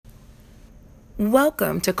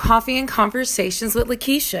Welcome to Coffee and Conversations with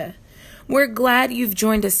Lakeisha. We're glad you've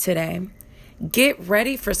joined us today. Get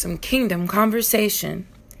ready for some kingdom conversation.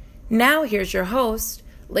 Now here's your host,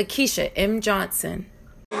 Lakeisha M. Johnson.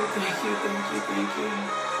 Thank you.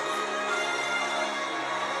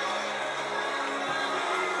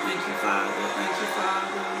 Thank you, Father. Thank you,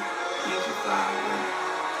 Father. Thank you, Father.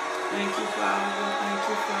 Thank you, Father. Thank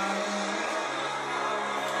you, Father.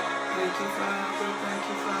 Thank you, Father. Thank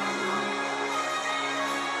you, Father.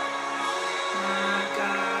 My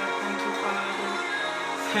God, thank you, Father.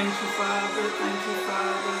 Thank you, Father. Thank you,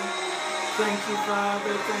 Father. Thank you,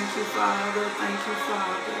 Father. Thank you, Father. Thank you,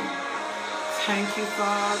 Father. Thank you,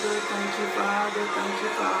 Father. Thank you, Father. Thank you,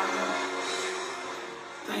 Father.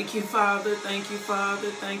 Thank you, Father. Thank you,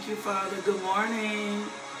 Father. Thank you, Father. Good morning.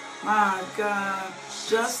 My God,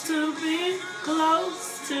 just to be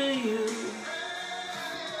close to you.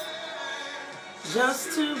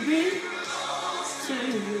 Just to be close to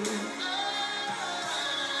you.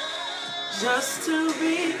 Just to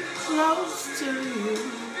be close to you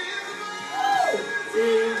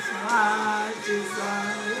is my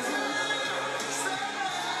desire.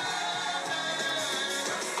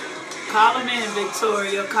 Call him in,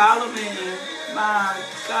 Victoria. Call him in. My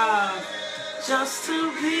God. Just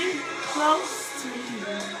to be close to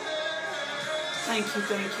you. Thank you,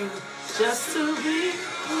 thank you. Just to be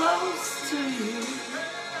close to you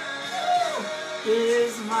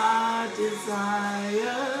is my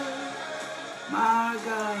desire. My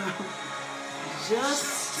God.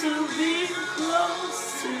 Just to be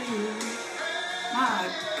close to you. My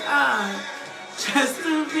God. Just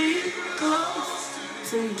to be close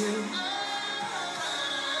to you.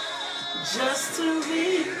 Just to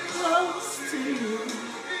be close to you.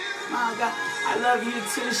 My God. I love you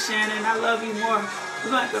too, Shannon. I love you more.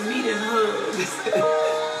 We're going to have to meet and hug.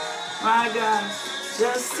 My God.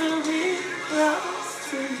 Just to be close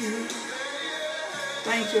to you.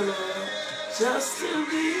 Thank you, Lord. Just to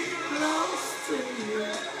be close to you.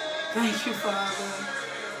 Thank you, Father.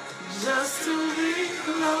 Just to be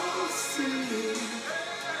close to you.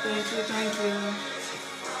 Thank you, thank you.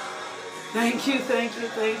 Thank you, thank you,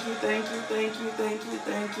 thank you, thank you, thank you, thank you,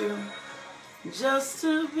 thank you. Just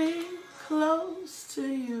to be close to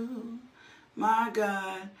you, my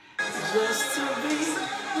God. Just to be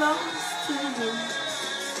close to you.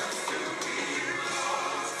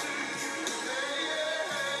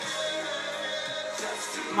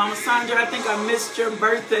 Mama Sandra, I think I missed your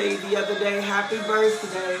birthday the other day. Happy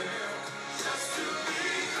birthday.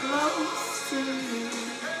 Close to you.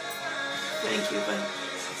 Thank you, thank you.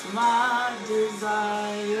 It's my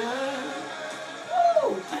desire.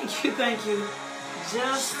 Oh, thank you, thank you.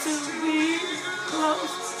 Just to be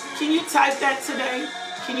close. Can you type that today?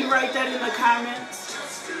 Can you write that in the comments?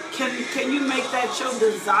 Can you make that your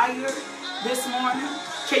desire this morning?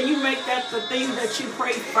 Can you make that the thing that you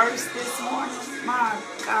pray first this morning? My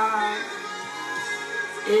God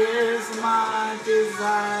is my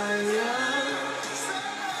desire.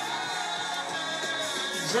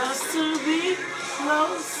 Just to be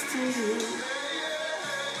close to you.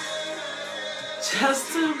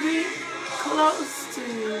 Just to be close to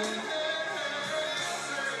you.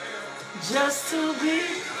 Just to be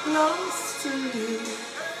close to you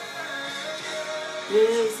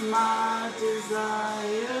is my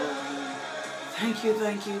desire. Thank you,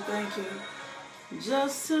 thank you, thank you.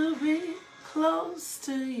 Just to be close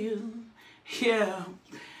to you. Yeah.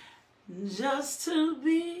 Just to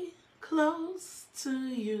be close to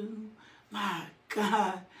you. My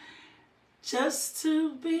God. Just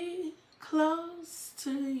to be close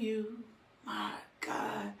to you. My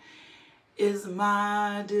God. Is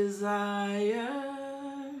my desire.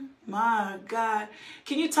 My God.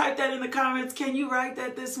 Can you type that in the comments? Can you write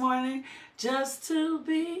that this morning? Just to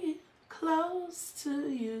be close to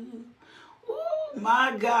you. Oh,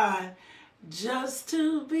 my God. Just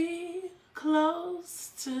to be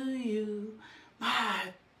close to you.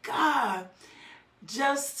 My God.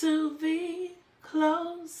 Just to be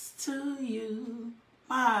close to you.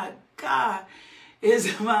 My God.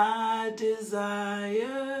 Is my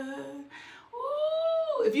desire.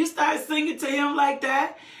 Ooh, if you start singing to him like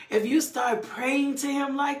that, if you start praying to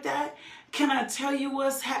him like that, can I tell you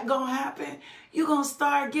what's going to happen? You're going to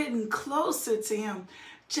start getting closer to him.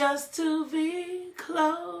 Just to be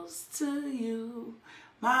close to you.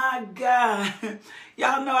 My God.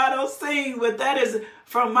 Y'all know I don't sing, but that is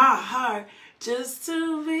from my heart. Just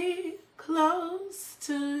to be close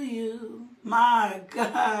to you. My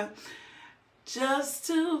God. Just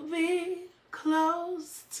to be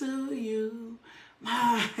close to you,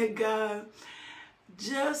 my God.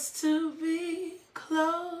 Just to be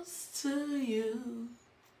close to you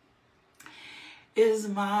is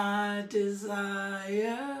my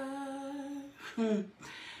desire.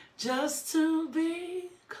 Just to be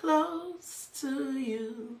close to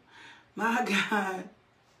you, my God.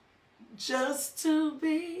 Just to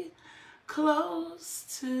be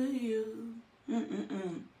close to you.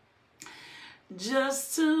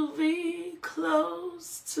 Just to be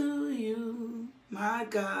close to you, my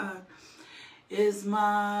God, is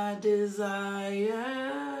my desire.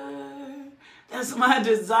 That's my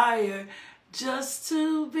desire, just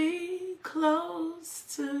to be close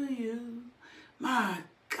to you, my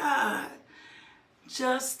God,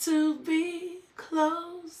 just to be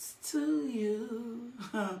close to you.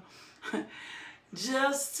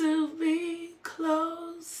 Just to be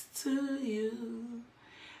close to you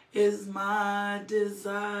is my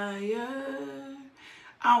desire.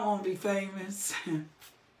 I won't be famous.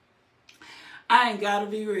 I ain't gotta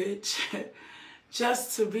be rich.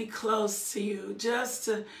 Just to be close to you. Just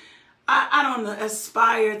to, I don't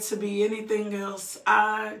aspire to be anything else.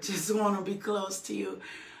 I just want to be close to you.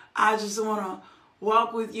 I just want to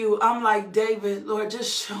walk with you. I'm like David, Lord,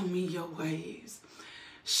 just show me your ways.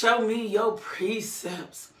 Show me your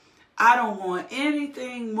precepts. I don't want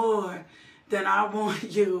anything more than I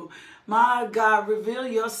want you. My God, reveal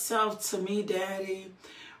yourself to me, Daddy.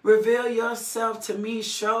 Reveal yourself to me.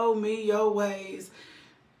 Show me your ways.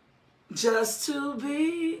 Just to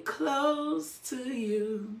be close to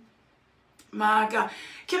you. My God.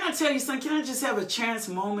 Can I tell you something? Can I just have a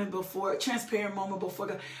transparent moment before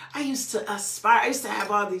God? I used to aspire. I used to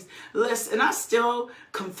have all these lists, and I still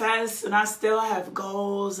confess, and I still have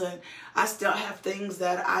goals, and I still have things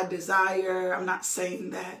that I desire. I'm not saying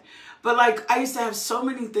that. But like, I used to have so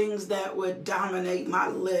many things that would dominate my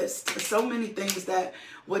list. So many things that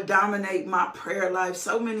would dominate my prayer life.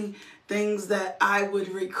 So many things that I would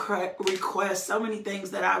request. So many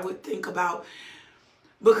things that I would think about.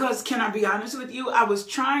 Because, can I be honest with you? I was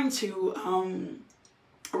trying to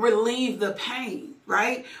relieve the pain,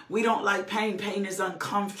 right? We don't like pain. Pain is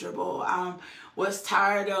uncomfortable. Was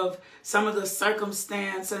tired of some of the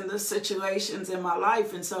circumstance and the situations in my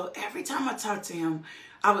life. And so every time I talked to him,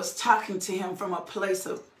 I was talking to him from a place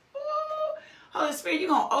of, Holy Spirit, you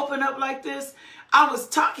going to open up like this? I was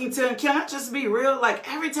talking to him. Can I just be real? Like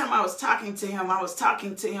every time I was talking to him, I was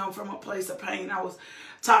talking to him from a place of pain. I was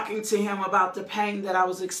talking to him about the pain that I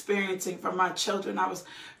was experiencing from my children. I was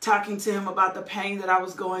talking to him about the pain that I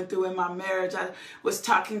was going through in my marriage. I was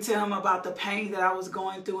talking to him about the pain that I was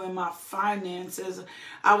going through in my finances.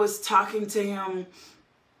 I was talking to him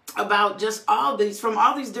about just from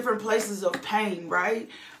all these different places of pain, right?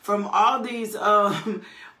 From all these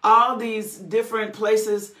different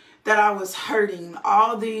places that I was hurting,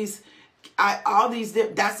 I'm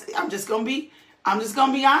just gonna be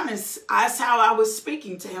honest. That's how I was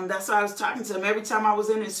speaking to him. That's how I was talking to him. Every time I was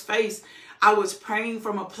in his face, I was praying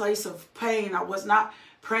from a place of pain. I was not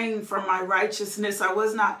praying from my righteousness. I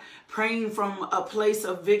was not praying from a place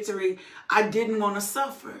of victory. I didn't want to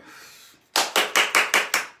suffer.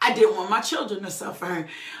 I didn't want my children to suffer.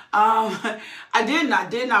 I didn't.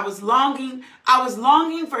 I was longing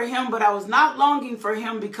for him, but I was not longing for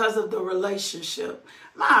him because of the relationship.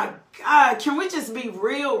 My God, can we just be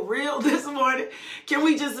real this morning? Can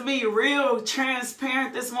we just be real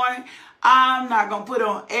transparent this morning? I'm not going to put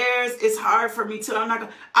on airs. It's hard for me to.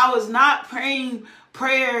 I was not praying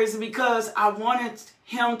prayers because I wanted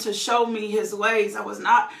him to show me his ways. I was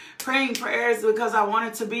not praying prayers because I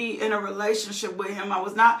wanted to be in a relationship with him. I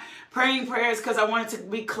was not praying prayers because I wanted to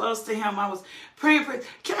be close to him. I was praying prayers.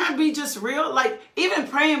 Can I be just real? Like even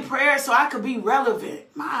praying prayers so I could be relevant.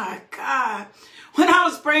 My God. When I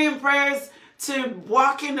was praying prayers to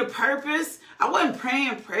walk into purpose, I wasn't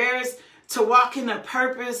praying prayers to walk into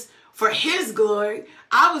purpose for his glory.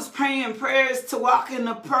 I was praying prayers to walk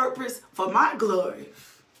into purpose for my glory.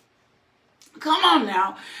 Come on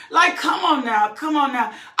now. Come on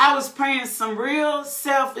now. I was praying some real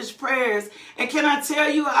selfish prayers. And can I tell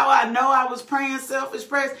you how I know I was praying selfish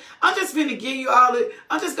prayers? I'm just going to give you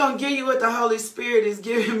what the Holy Spirit is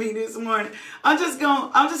giving me this morning. I'm just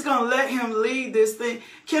going to let him lead this thing.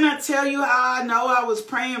 Can I tell you how I know I was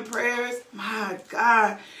praying prayers? My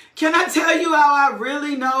God. Can I tell you how I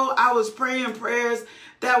really know I was praying prayers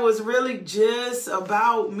that was really just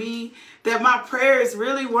about me? That my prayers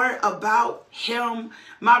really weren't about him.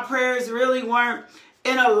 My prayers really weren't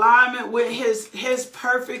in alignment with his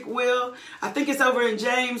perfect will. I think it's over in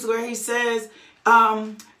James where he says,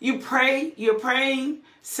 you're praying with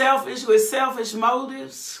selfish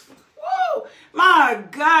motives. Woo! My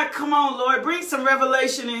God, come on, Lord, bring some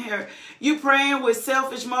revelation in here. You praying with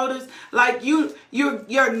selfish motives, like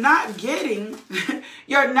you're not getting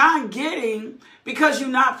because you're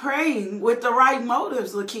not praying with the right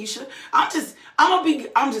motives, Lakeisha. I'm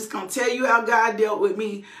just gonna tell you how God dealt with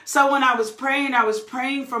me. So when I was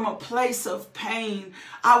praying from a place of pain.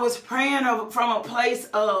 I was praying from a place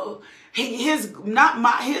of his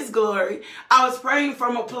glory. I was praying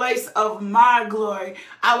from a place of my glory.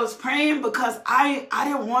 I was praying because I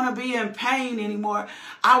didn't want to be in pain anymore.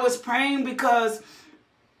 I was praying because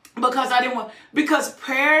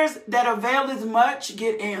prayers that availeth much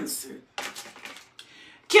get answered.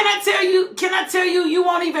 Can I tell you, you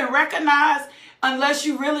won't even recognize unless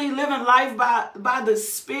you really living life by the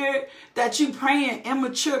Spirit that you praying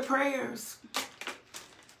immature prayers.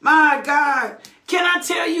 My God, can I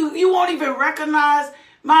tell you, you won't even recognize,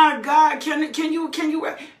 my God,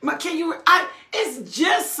 it's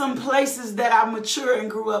just some places that I matured and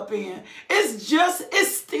grew up in.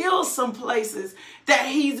 It's still some places that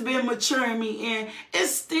he's been maturing me in.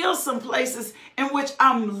 It's still some places in which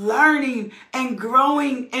I'm learning and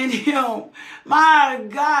growing in him. My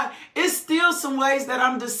God, it's still some ways that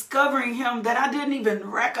I'm discovering him that I didn't even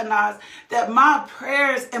recognize, that my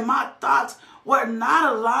prayers and my thoughts were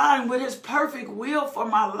not aligned with his perfect will for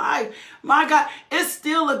my life. My God, it's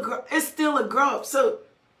still a growth. So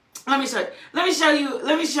let me show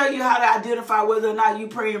you how to identify whether or not you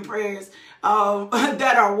praying prayers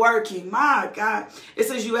that are working. My God, it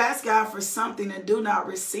says you ask God for something and do not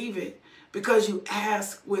receive it because you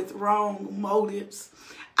ask with wrong motives,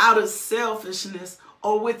 out of selfishness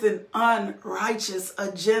or with an unrighteous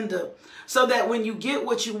agenda, so that when you get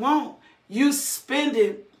what you want, you spend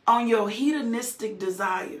it on your hedonistic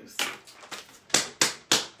desires.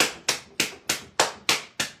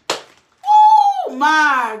 Oh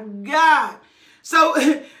my God. So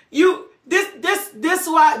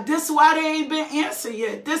this why they ain't been answered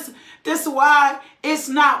yet. This why it's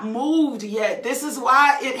not moved yet. This is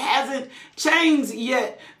why it hasn't changed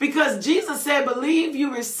yet. Because Jesus said, believe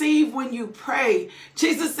you receive when you pray.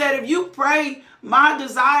 Jesus said, if you pray my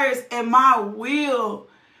desires and my will,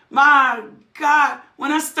 my God,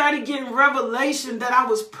 when I started getting revelation that I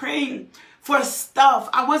was praying for stuff,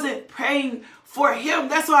 I wasn't praying for him.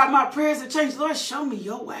 That's why my prayers have changed. Lord, show me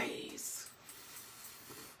your ways.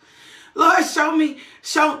 Lord, show me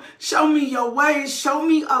your ways. Show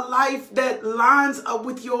me a life that lines up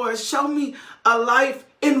with yours. Show me a life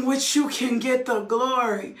in which you can get the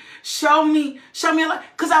glory. Show me a life.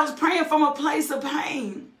 Because I was praying from a place of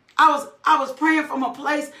pain. I was praying from a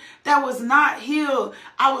place that was not healed.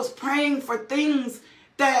 I was praying for things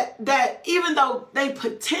that even though they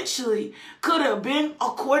potentially could have been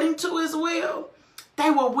according to his will,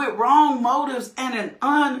 they were with wrong motives and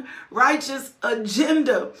an unrighteous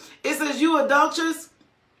agenda. It says, you adulterers,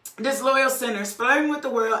 disloyal sinners, flirting with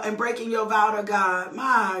the world and breaking your vow to God.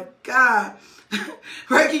 My God.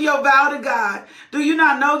 Breaking your vow to God. Do you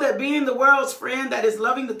not know that being the world's friend, that is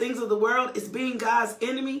loving the things of the world, is being God's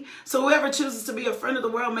enemy? So whoever chooses to be a friend of the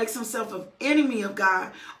world makes himself an enemy of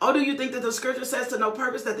God. Or do you think that the scripture says to no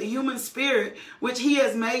purpose that the human spirit, which he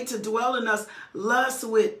has made to dwell in us, lusts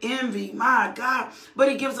with envy? My God. But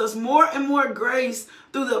he gives us more and more grace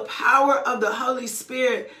through the power of the Holy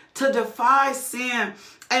Spirit to defy sin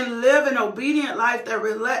and live an obedient life that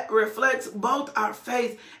reflects both our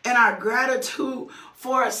faith and our gratitude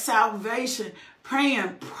for salvation.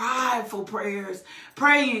 Praying prideful prayers,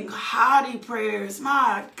 praying haughty prayers.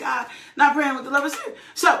 My God, not praying with the love of spirit.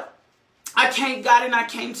 So I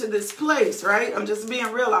came to this place, right? I'm just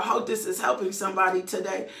being real. I hope this is helping somebody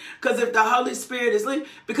today. Because if the Holy Spirit is leading,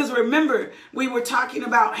 because remember, we were talking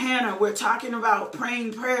about Hannah. We're talking about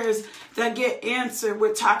praying prayers that get answered.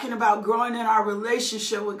 We're talking about growing in our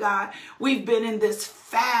relationship with God. We've been in this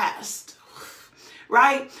fast,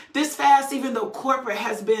 right? This fast, even though corporate,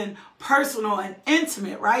 has been personal and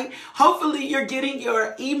intimate, right? Hopefully you're getting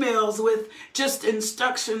your emails with just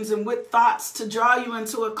instructions and with thoughts to draw you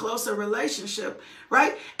into a closer relationship,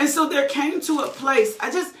 right? And so there came to a place, I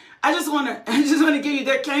just want to give you,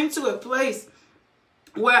 there came to a place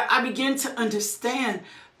where I began to understand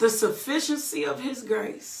the sufficiency of his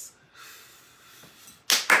grace.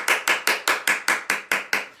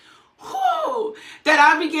 That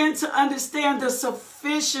I began to understand the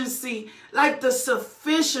sufficiency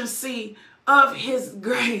of his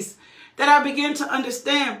grace. That I began to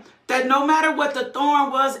understand that no matter what the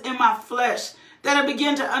thorn was in my flesh, that I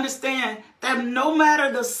began to understand that no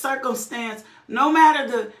matter the circumstance, no matter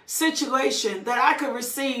the situation, that I could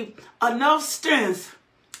receive enough strength,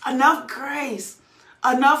 enough grace,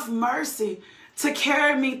 enough mercy to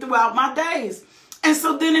carry me throughout my days. And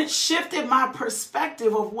so then it shifted my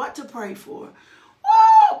perspective of what to pray for.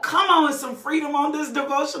 Whoa, come on with some freedom on this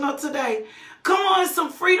devotional today. Come on,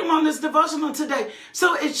 some freedom on this devotional today.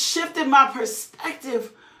 So it shifted my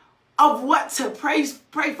perspective of what to pray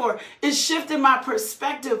for. It shifted my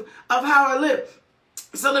perspective of how I live.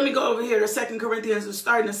 So let me go over here to 2 Corinthians, and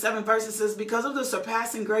starting in 7 verses, says, because of the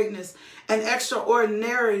surpassing greatness and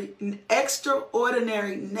extraordinary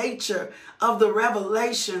nature of the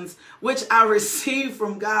revelations which I received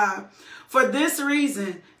from God. For this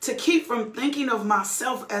reason, to keep from thinking of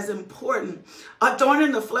myself as important, a thorn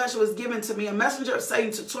in the flesh was given to me, a messenger of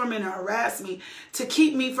Satan to torment and harass me, to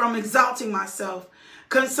keep me from exalting myself.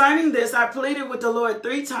 Concerning this, I pleaded with the Lord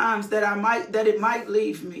 3 times that it might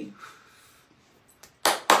leave me.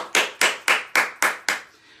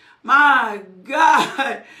 My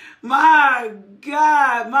God, my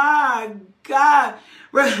God, my God.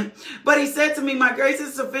 But he said to me, my grace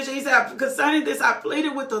is sufficient. He said, concerning this, I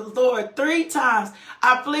pleaded with the Lord 3 times.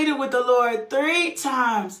 I pleaded with the Lord 3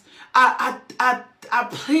 times. I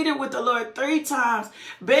pleaded with the Lord 3 times,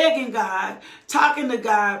 begging God, talking to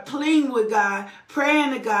God, pleading with God,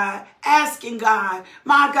 praying to God, asking God,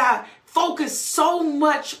 my God, focus so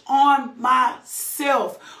much on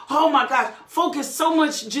myself. Oh my gosh, focus so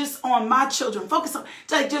much just on my children. Focus on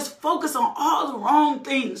all the wrong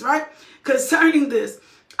things, right? Concerning this,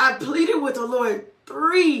 I pleaded with the Lord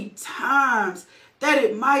 3 times that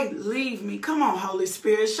it might leave me. Come on, Holy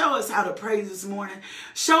Spirit. Show us how to pray this morning.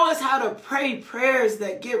 Show us how to pray prayers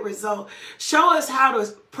that get results. Show us how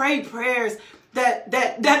to pray prayers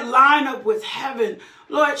that line up with heaven.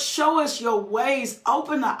 Lord, show us your ways.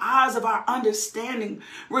 Open the eyes of our understanding.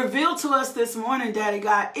 Reveal to us this morning, Daddy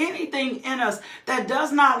God, anything in us that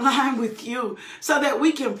does not line with you, so that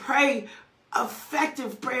we can pray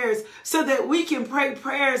effective prayers, so that we can pray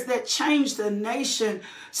prayers that change the nation,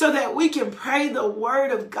 so that we can pray the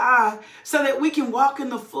word of God, so that we can walk in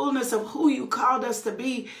the fullness of who you called us to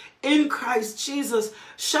be in Christ Jesus.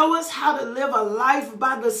 Show us how to live a life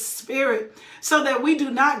by the Spirit, so that we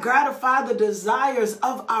do not gratify the desires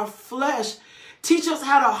of our flesh. Teach us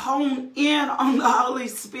how to hone in on the Holy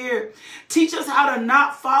Spirit. Teach us how to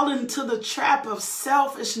not fall into the trap of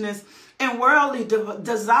selfishness and worldly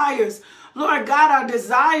desires. Lord God, our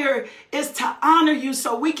desire is to honor you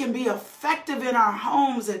so we can be effective in our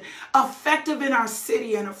homes and effective in our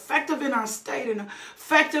city and effective in our state and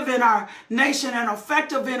effective in our nation and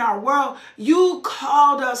effective in our world. You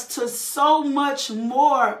called us to so much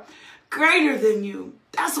more greater than you.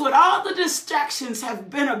 That's what all the distractions have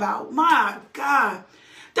been about. My God.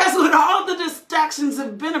 That's what all the distractions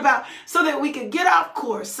have been about, so that we could get off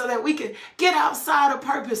course, so that we could get outside of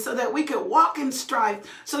purpose, so that we could walk in strife,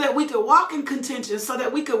 so that we could walk in contention, so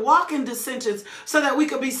that we could walk in dissensions, so that we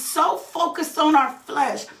could be so focused on our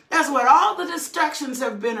flesh. That's what all the distractions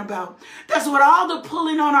have been about. That's what all the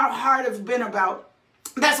pulling on our heart have been about.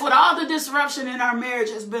 That's what all the disruption in our marriage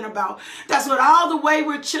has been about. That's what all the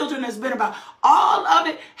wayward children has been about. All of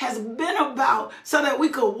it has been about so that we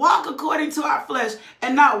could walk according to our flesh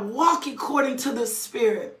and not walk according to the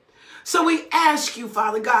Spirit. So we ask you,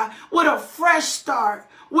 Father God, with a fresh start,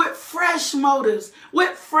 with fresh motives,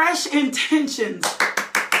 with fresh intentions.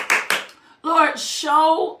 Lord,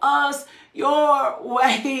 show us your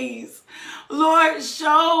ways. Lord,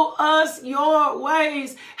 show us your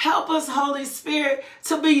ways. Help us, Holy Spirit,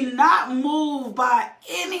 to be not moved by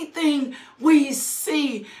anything we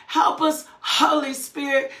see. Help us, Holy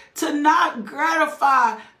Spirit, to not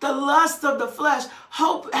gratify the lust of the flesh.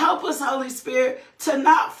 Help us, Holy Spirit, to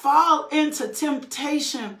not fall into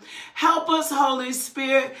temptation. Help us, Holy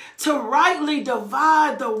Spirit, to rightly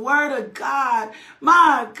divide the word of God.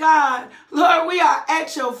 My God, Lord, we are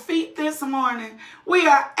at your feet this morning. We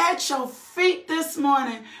are at your feet this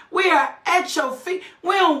morning. We are at your feet.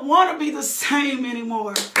 We don't want to be the same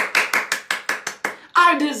anymore.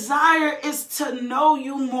 Our desire is to know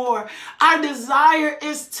you more. Our desire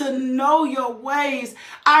is to know your ways.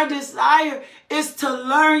 Our desire is to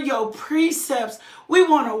learn your precepts. We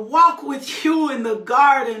want to walk with you in the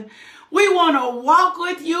garden. We want to walk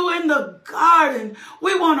with you in the garden.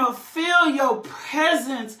 We want to feel your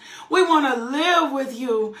presence. We want to live with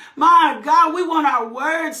you. My God, we want our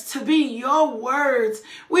words to be your words.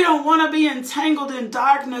 We don't want to be entangled in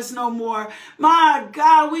darkness no more. My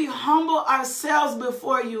God, we humble ourselves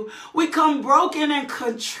before you. We come broken and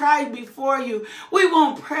contrite before you. We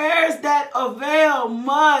want prayers that avail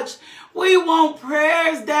much. We want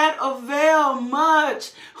prayers that avail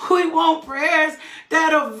much. We want prayers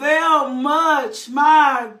that avail much.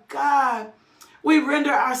 My God, we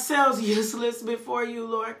render ourselves useless before you,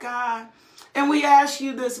 Lord God. And we ask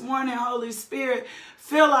you this morning, Holy Spirit,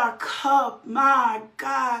 fill our cup, my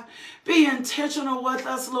God. Be intentional with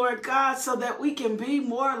us, Lord God, so that we can be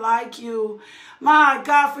more like you. My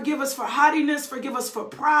God, forgive us for haughtiness, forgive us for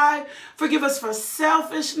pride, forgive us for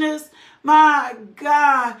selfishness. My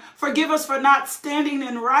God, forgive us for not standing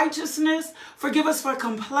in righteousness. Forgive us for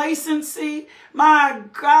complacency. My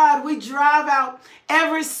God, we drive out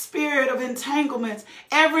every spirit of entanglements,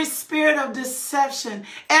 every spirit of deception,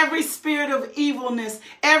 every spirit of evilness,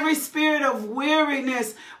 every spirit of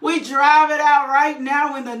weariness. We drive it out right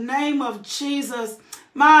now in the name of Jesus.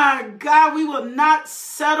 My God, we will not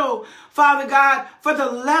settle, Father God, for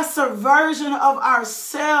the lesser version of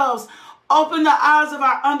ourselves. Open the eyes of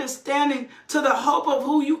our understanding to the hope of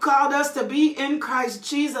who you called us to be in Christ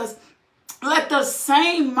Jesus. Let the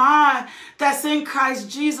same mind that's in Christ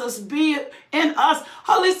Jesus be in us.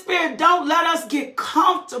 Holy Spirit, don't let us get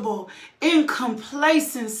comfortable in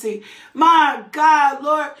complacency. My God,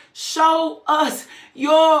 Lord, show us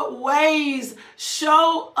your ways.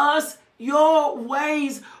 Show us your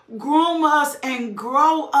ways. Groom us and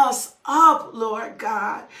grow us up, Lord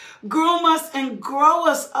God. Groom us and grow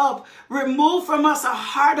us up. Remove from us a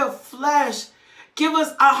heart of flesh. Give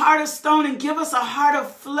us a heart of stone and give us a heart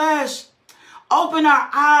of flesh. Open our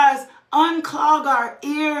eyes. Unclog our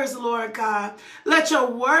ears, Lord God. Let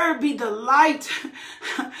your word be the light.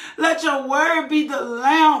 Let your word be the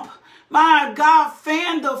lamp. My God,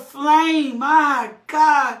 fan the flame. My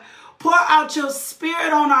God, pour out your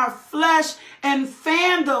spirit on our flesh and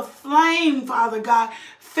fan the flame, Father God.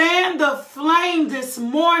 Fan the flame this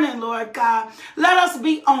morning, Lord God. Let us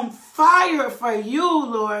be on fire for you,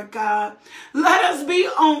 Lord God. Let us be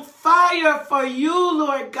on fire for you,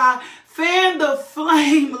 Lord God. Fan the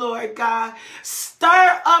flame, Lord God.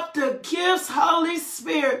 Stir up the gifts, Holy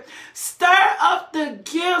Spirit. Stir up the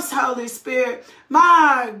gifts, Holy Spirit.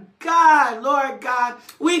 My God, Lord God,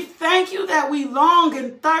 we thank you that we long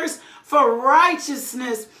and thirst for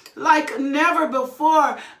righteousness like never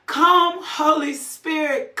before. Come, Holy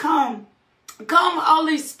Spirit, come. Come,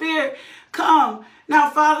 Holy Spirit, come. Now,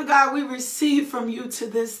 Father God, we receive from you to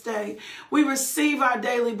this day. We receive our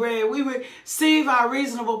daily bread. We receive our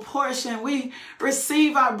reasonable portion. We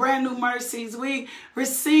receive our brand new mercies. We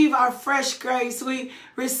receive our fresh grace. We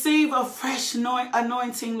receive a fresh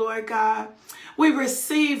anointing, Lord God. We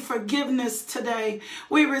receive forgiveness today.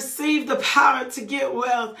 We receive the power to get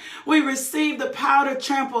wealth. We receive the power to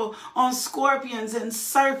trample on scorpions and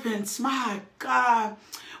serpents. My God.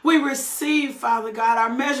 We receive, Father God, our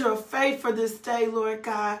measure of faith for this day, Lord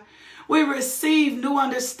God. We receive new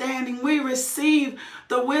understanding. We receive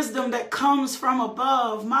the wisdom that comes from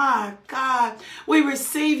above. My God, we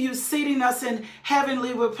receive you seating us in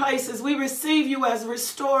heavenly places. We receive you as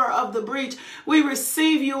restorer of the breach. We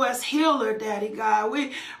receive you as healer, Daddy God.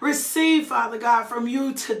 We receive, Father God, from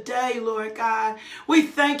you today, Lord God. We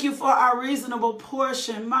thank you for our reasonable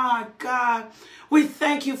portion. My God, we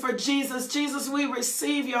thank you for Jesus. Jesus, we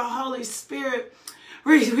receive your Holy Spirit.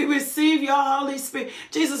 We receive your Holy Spirit.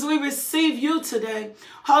 Jesus, we receive you today.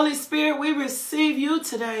 Holy Spirit, we receive you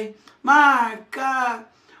today. My God,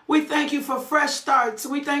 we thank you for fresh starts.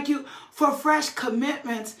 We thank you for fresh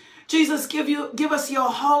commitments. Jesus, give us your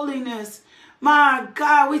holiness. My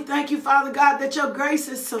God, we thank you, Father God, that your grace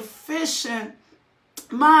is sufficient.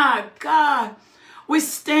 My God, we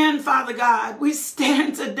stand, Father God. We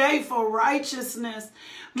stand today for righteousness.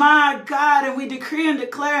 My God, and we decree and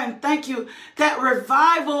declare and thank you that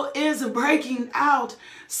revival is breaking out.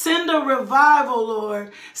 Send a revival,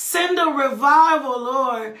 Lord. Send a revival,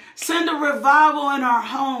 Lord. Send a revival in our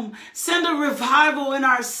home. Send a revival in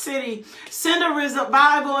our city. Send a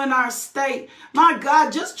revival in our state. My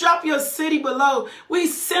God, just drop your city below. We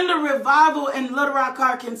send a revival in Little Rock,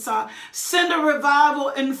 Arkansas. Send a revival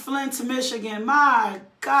in Flint, Michigan. My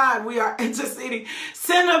God, we are interceding.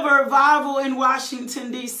 Send a revival in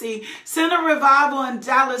Washington, D.C. Send a revival in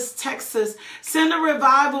Dallas, Texas. Send a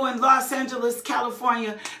revival in Los Angeles,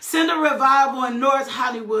 California. Send a revival in North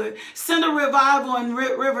Hollywood. Send a revival in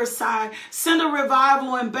Riverside. Send a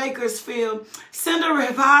revival in Bakersfield. Send a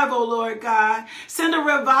revival, Lord God. Send a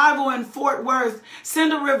revival in Fort Worth.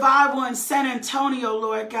 Send a revival in San Antonio,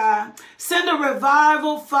 Lord God. Send a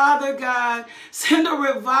revival, Father God. Send a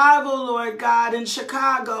revival, Lord God, in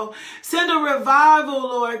Chicago. Send a revival,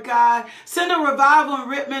 Lord God. Send a revival in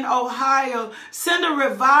Richmond, Ohio. Send a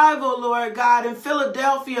revival, Lord God, in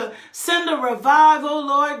Philadelphia. Send a revival,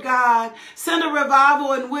 Lord God. Send a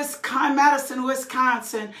revival in Madison,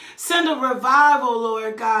 Wisconsin. Send a revival,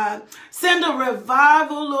 Lord God. Send a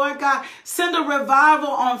revival, Lord God. Send a revival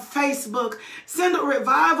on Facebook. Send a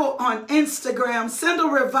revival on Instagram. Send a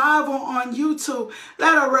revival on YouTube.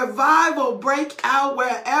 Let a revival break out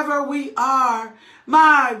wherever we are.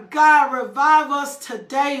 My God, revive us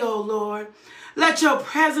today, oh Lord. Let your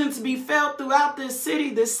presence be felt throughout this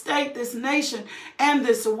city, this state, this nation, and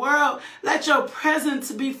this world. Let your presence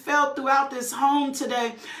be felt throughout this home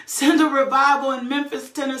today. Send a revival in Memphis,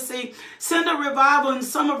 Tennessee. Send a revival in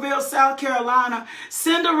Somerville, South Carolina.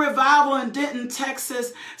 Send a revival in Denton,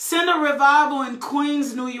 Texas. Send a revival in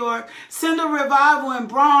Queens, New York. Send a revival in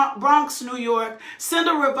Bronx, New York. Send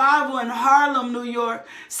a revival in Harlem, New York.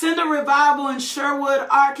 Send a revival in Sherwood,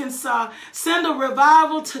 Arkansas. Send a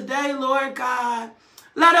revival today, Lord God.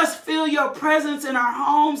 Let us feel your presence in our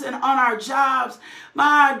homes and on our jobs.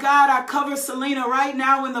 My God, I cover Selena right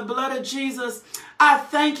now in the blood of Jesus. I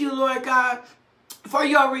thank you, Lord God, for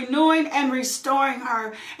your renewing and restoring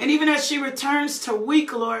her. And even as she returns to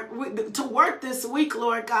work this week,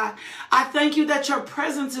 Lord God, I thank you that your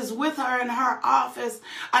presence is with her in her office.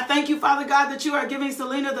 I thank you, Father God, that you are giving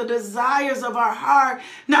Selena the desires of our heart.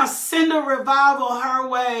 Now send a revival her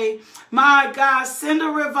way. My God, send a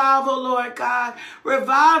revival, Lord God.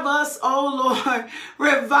 Revive us, oh Lord.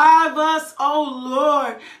 Revive us, oh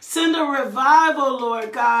Lord. Send a revival,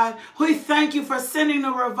 Lord God. We thank you for sending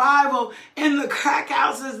a revival in the crack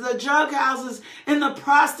houses, the drug houses, in the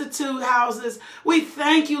prostitute houses. We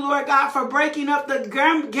thank you, Lord God, for breaking up the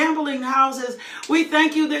gambling houses. We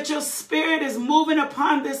thank you that your spirit is moving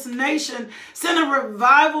upon this nation. Send a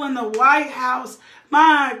revival in the White House.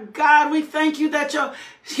 My God, we thank you that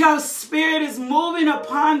your spirit is moving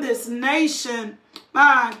upon this nation.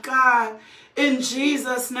 My God, in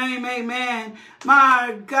Jesus' name, amen.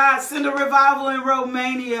 My God, send a revival in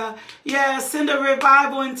Romania. Yeah, send a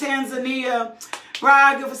revival in Tanzania.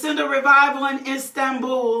 Send a revival in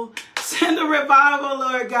Istanbul. Send a revival,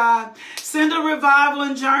 Lord God. Send a revival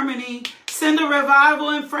in Germany. Send a revival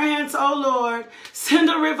in France, oh Lord. Send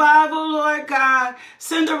a revival, Lord God.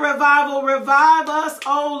 Send a revival. Revive us,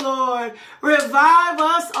 oh Lord. Revive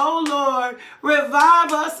us, oh Lord.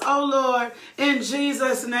 Revive us, oh Lord. In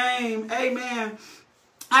Jesus' name, amen.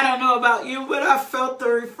 I don't know about you, but I felt the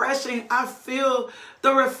refreshing. I feel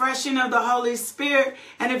the refreshing of the Holy Spirit.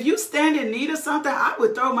 And if you stand in need of something, I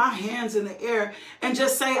would throw my hands in the air and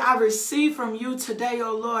just say, I receive from you today,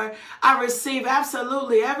 oh Lord. I receive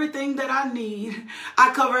absolutely everything that I need.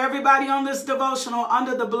 I cover everybody on this devotional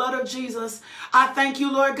under the blood of Jesus. I thank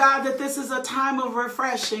you, Lord God, that this is a time of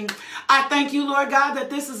refreshing. I thank you, Lord God, that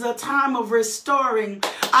this is a time of restoring.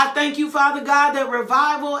 I thank you, Father God, that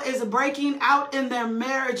revival is breaking out in their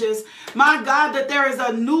marriages. My God, that there is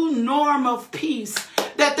a new norm of peace,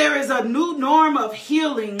 that there is a new norm of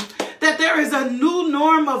healing, that there is a new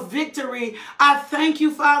norm of victory. I thank you,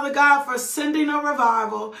 Father God, for sending a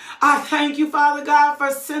revival. I thank you, Father God, for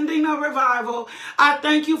sending a revival. I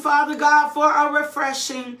thank you, Father God, for a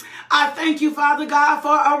refreshing. I thank you, Father God,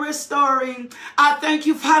 for a restoring. I thank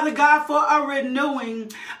you, Father God, for a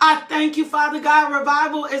renewing. I thank you, Father God,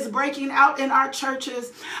 revival is breaking out in our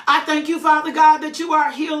churches. I thank you, Father God, that you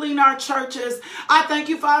are healing our churches. I thank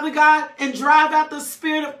you, Father God, and drive out the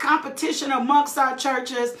spirit of competition amongst our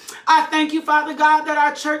churches. I thank you, Father God, that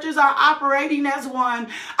our churches are operating as one.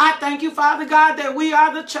 I thank you, Father God, that we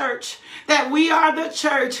are the church, that we are the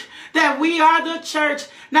church, that we are the church.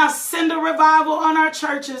 Now send a revival on our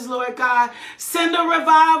churches, Lord God. Send a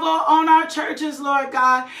revival on our churches, Lord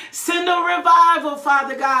God. Send a revival,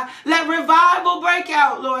 Father God. Let revival break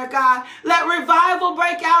out, Lord God. Let revival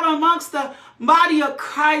break out amongst the body of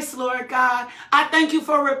Christ, Lord God. I thank you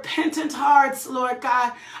for repentant hearts, Lord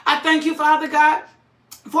God. I thank you, Father God,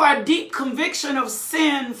 for a deep conviction of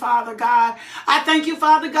sin, Father God. I thank you,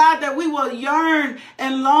 Father God, that we will yearn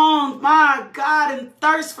and long, my God, and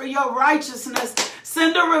thirst for your righteousness.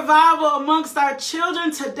 Send a revival amongst our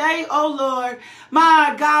children today, oh Lord.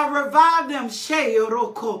 My God, revive them.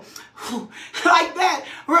 Like that.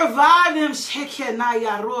 Revive them.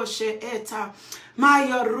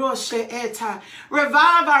 Maya Roshe Eta.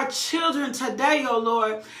 Revive our children today, O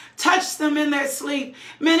Lord. Touch them in their sleep.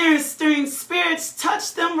 Ministering spirits,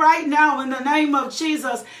 touch them right now in the name of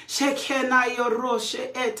Jesus.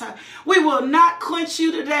 We will not quench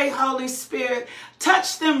you today, Holy Spirit.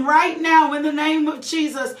 Touch them right now in the name of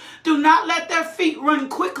Jesus. Do not let their feet run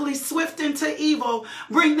quickly, swift into evil.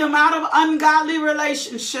 Bring them out of ungodly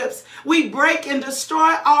relationships. We break and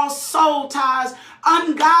destroy all soul ties,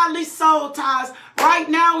 ungodly soul ties, right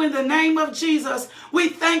now in the name of Jesus. We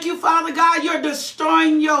thank you, Father God, you're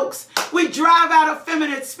destroying yokes. We drive out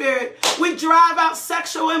effeminate spirit. We drive out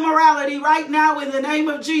sexual immorality right now in the name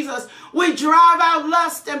of Jesus. We drive out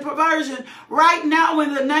lust and perversion right now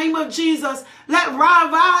in the name of Jesus. Let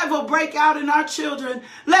revival break out in our children.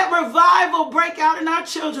 Let revival break out in our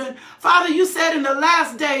children. Father, you said in the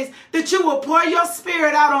last days that you will pour your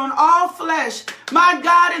spirit out on all flesh. My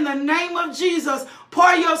God, in the name of Jesus,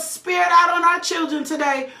 pour your spirit out on our children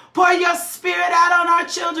today. Pour your spirit out on our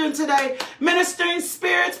children today. Ministering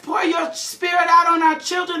spirits, pour your spirit out on our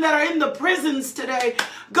children that are in the prisons today.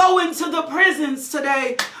 Go into the prisons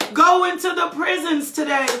today. Go into the prisons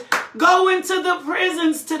today. Go into the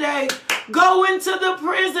prisons today. Go into the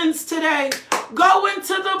prisons today. Go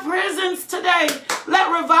into the prisons today.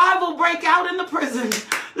 Let revival break out in the prison.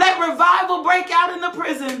 Let revival break out in the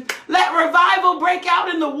prison. Let revival break out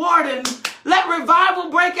in the warden. Let revival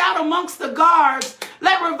break out amongst the guards.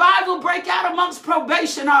 Let revival break out amongst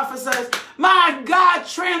probation officers. My God,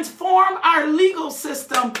 transform our legal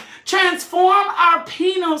system. Transform our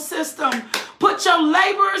penal system. Put your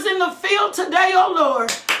laborers in the field today, oh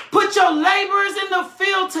Lord. Put your laborers in the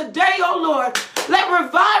field today, oh Lord. Let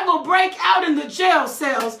revival break out in the jail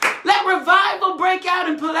cells. Let revival break out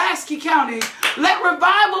in Pulaski County. Let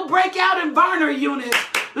revival break out in Varner units.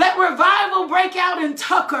 Let revival break out in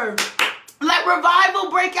Tucker. Let revival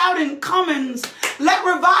break out in Cummins. Let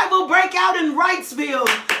revival break out in Wrightsville.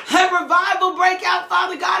 Let revival break out,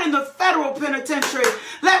 Father God, in the federal penitentiary.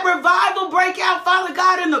 Let revival break out, Father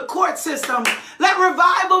God, in the court system. Let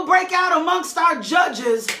revival break out amongst our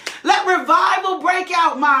judges. Let revival break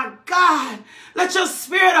out, my God. Let your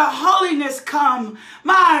spirit of holiness come.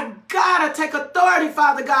 My God, I take authority,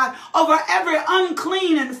 Father God, over every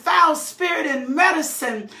unclean and foul spirit in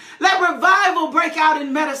medicine. Let revival break out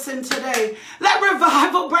in medicine today. Let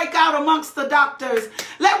revival break out amongst the doctors.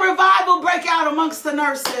 Let revival break out amongst the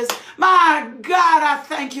nurses. My God, I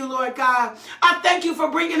thank you, Lord God. I thank you for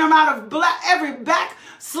bringing them out of every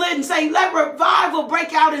backslid and say, let revival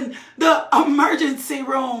break out in the emergency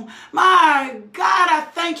room. My God, I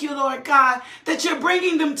thank you, Lord God, that you're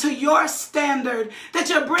bringing them to your standard, that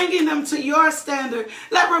you're bringing them to your standard.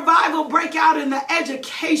 Let revival break out in the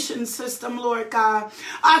education system, Lord God.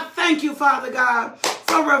 I thank you, Father God,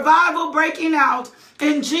 for revival breaking out.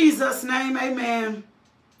 In Jesus' name, amen.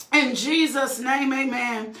 In Jesus' name,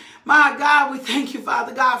 amen. My God, we thank you,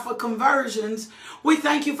 Father God, for conversions. We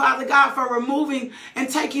thank you, Father God, for removing and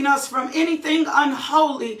taking us from anything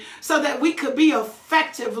unholy so that we could be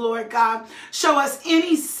effective, Lord God. Show us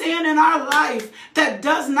any sin in our life that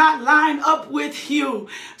does not line up with you.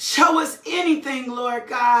 Show us anything, Lord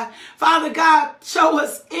God. Father God, show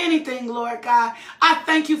us anything, Lord God. I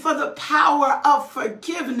thank you for the power of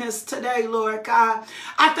forgiveness today, Lord God.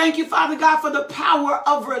 I thank you, Father God, for the power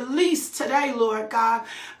of release today, Lord God.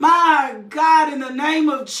 My God, in the name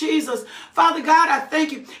of Jesus, Father God, I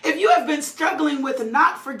thank you. If you have been struggling with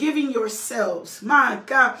not forgiving yourselves, my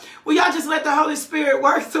God, will y'all just let the Holy Spirit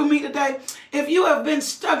work through me today? If you have been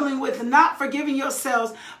struggling with not forgiving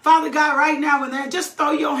yourselves, Father God, right now and there, just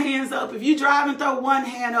throw your hands up. If you're driving, throw one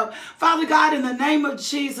hand up. Father God, in the name of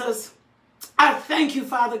Jesus, I thank you,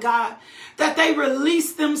 Father God, that they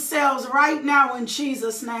release themselves right now in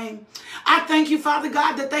Jesus' name. I thank you, Father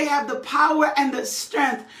God, that they have the power and the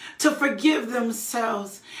strength to forgive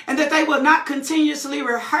themselves and that they will not continuously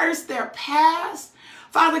rehearse their past.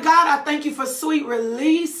 Father God, I thank you for sweet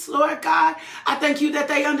release, Lord God. I thank you that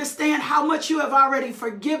they understand how much you have already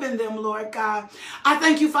forgiven them, Lord God. I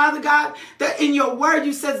thank you, Father God, that in your word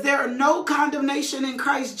you said there are no condemnation in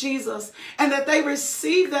Christ Jesus and that they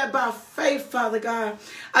receive that by faith, Father God.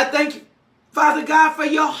 I thank you, Father God, for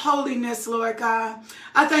your holiness, Lord God.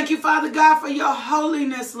 I thank you, Father God, for your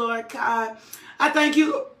holiness, Lord God. I thank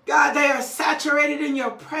you, God, they are saturated in your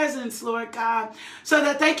presence, Lord God, so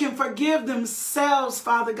that they can forgive themselves,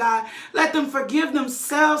 Father God. Let them forgive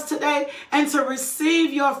themselves today and to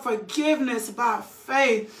receive your forgiveness by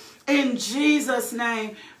faith. In Jesus'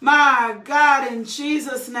 name, my God, in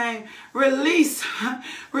Jesus' name, release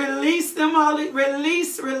them all,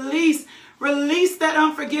 release that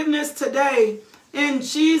unforgiveness today. In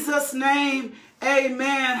Jesus' name,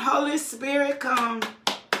 Amen. Holy Spirit, come.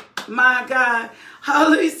 My God.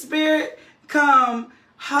 Holy Spirit, come.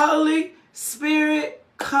 Holy Spirit,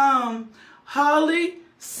 come. Holy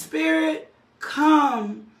Spirit,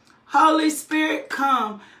 come. Holy Spirit,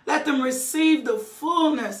 come. Let them receive the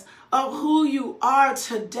fullness of who you are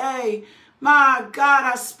today. My God,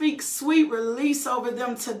 I speak sweet release over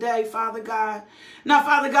them today, Father God. Now,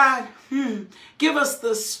 Father God, give us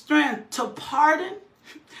the strength to pardon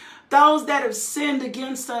those that have sinned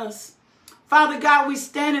against us. Father God, we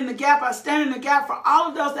stand in the gap. I stand in the gap for all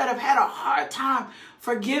of those that have had a hard time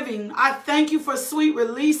forgiving. I thank you for sweet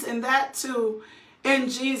release in that too. In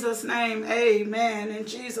Jesus' name, amen. In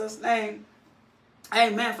Jesus' name.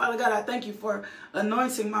 Amen. Father God, I thank you for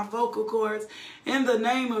anointing my vocal cords. In the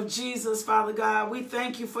name of Jesus, Father God, we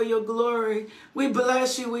thank you for your glory. We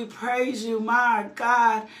bless you. We praise you, my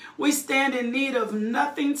God. We stand in need of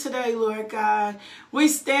nothing today, Lord God. We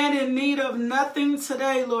stand in need of nothing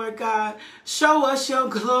today, Lord God. Show us your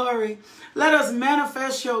glory. Let us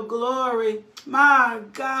manifest your glory. My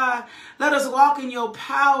God, let us walk in your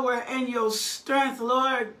power and your strength,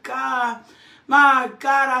 Lord God. My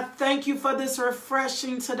God, I thank you for this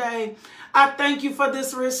refreshing today. I thank you for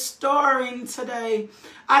this restoring today.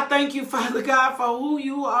 I thank you, Father God, for who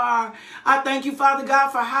you are. I thank you, Father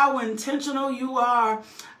God, for how intentional you are.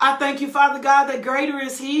 I thank you, Father God, that greater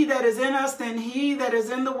is he that is in us than he that is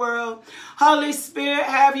in the world. Holy Spirit,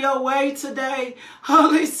 have your way today.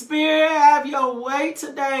 Holy Spirit, have your way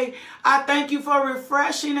today. I thank you for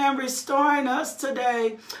refreshing and restoring us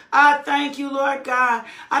today. I thank you, Lord God.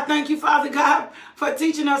 I thank you, Father God, for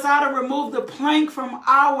teaching us how to remove the plank from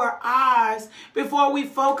our eyes before we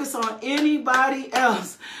focus on anybody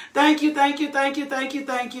else. Thank you, thank you, thank you, thank you,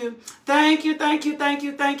 thank you. Thank you, thank you, thank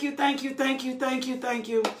you, thank you, thank you, thank you, thank you, thank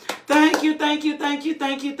you. Thank you, thank you, thank you,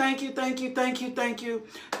 thank you, thank you, thank you, thank you, thank you.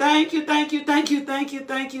 Thank you, thank you, thank you, thank you,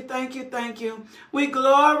 thank you, thank you, thank you. We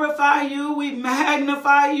glorify you, we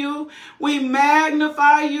magnify you, we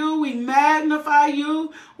magnify you, we magnify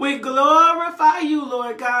you, we glorify you,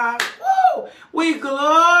 Lord God. Woo! We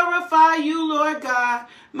glorify you, Lord God.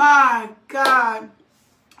 My God.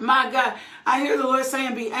 My God. I hear the Lord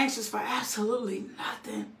saying, be anxious for absolutely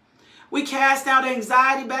nothing. We cast out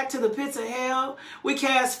anxiety back to the pits of hell. We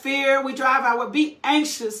cast fear. We drive out. Be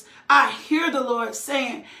anxious. I hear the Lord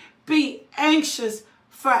saying, be anxious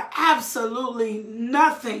for absolutely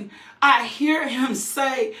nothing. I hear him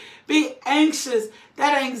say, be anxious.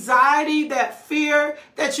 That anxiety, that fear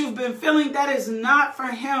that you've been feeling, that is not for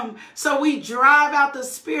him. So we drive out the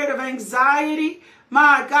spirit of anxiety.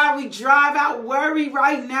 My God, we drive out worry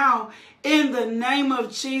right now in the name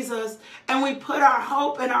of Jesus. And we put our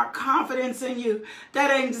hope and our confidence in you. That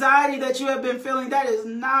anxiety that you have been feeling, that is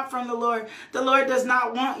not from the Lord. The Lord does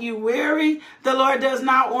not want you weary. The Lord does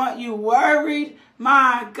not want you worried.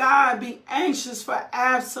 My God, be anxious for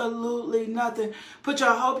absolutely nothing. Put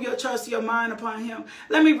your hope, your trust, your mind upon him.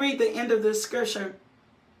 Let me read the end of this scripture.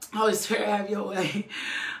 Holy Spirit, have your way.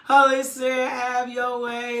 Holy Spirit, have your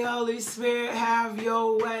way. Holy Spirit, have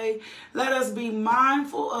your way. Let us be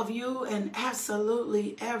mindful of you in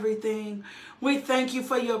absolutely everything. We thank you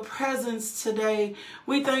for your presence today.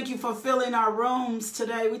 We thank you for filling our rooms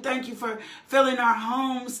today. We thank you for filling our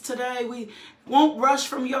homes today. We won't rush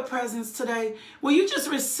from your presence today. Will you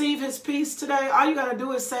just receive his peace today? All you got to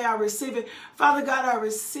do is say, I receive it. Father God, I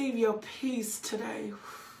receive your peace today.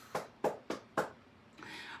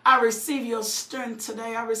 I receive your strength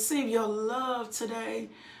today. I receive your love today.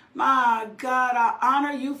 My God, I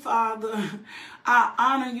honor you, Father. I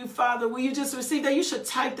honor you, Father. Will you just receive that? You should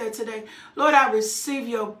type that today. Lord, I receive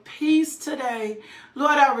your peace today.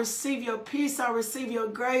 Lord, I receive your peace. I receive your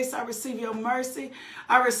grace. I receive your mercy.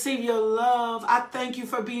 I receive your love. I thank you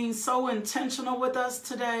for being so intentional with us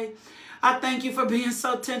today. I thank you for being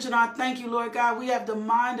so intentional. I thank you, Lord God. We have the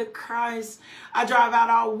mind of Christ. I drive out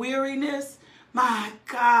all weariness. My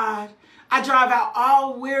God, I drive out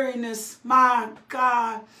all weariness. My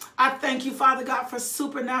God, I thank you, Father God, for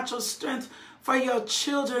supernatural strength for your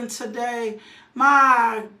children today.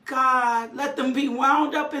 My God, let them be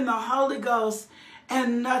wound up in the Holy Ghost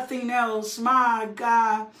and nothing else. My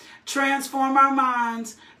God, transform our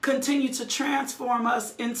minds. Continue to transform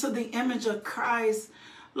us into the image of Christ.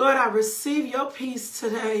 Lord, I receive your peace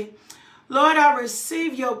today. Lord, I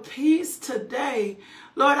receive your peace today.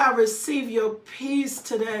 Lord, I receive your peace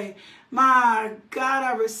today. My God,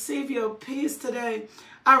 I receive your peace today.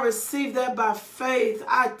 I receive that by faith.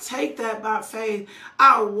 I take that by faith.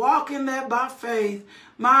 I walk in that by faith.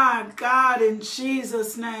 My God, in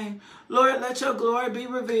Jesus' name. Lord, let your glory be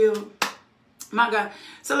revealed. My God.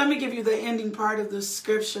 So let me give you the ending part of the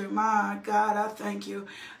scripture. My God, I thank you.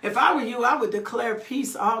 If I were you, I would declare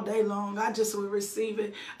peace all day long. I just would receive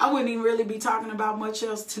it. I wouldn't even really be talking about much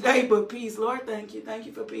else today but peace. Lord, thank you. Thank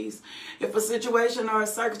you for peace. If a situation or a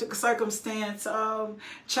circumstance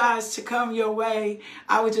tries to come your way,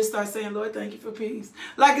 I would just start saying, Lord, thank you for peace.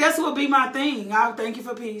 Like, that's what would be my thing. I would thank you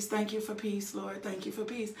for peace. Thank you for peace, Lord. Thank you for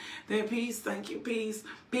peace. Then peace. Thank you. Peace.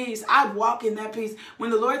 Peace. I'd walk in that peace. When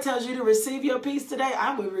the Lord tells you to receive your peace today,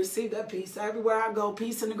 I would receive that peace. Everywhere I go,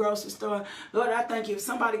 peace in the grocery store. Lord, I thank you. If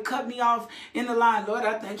somebody cut me off in the line, Lord,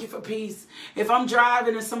 I thank you for peace. If I'm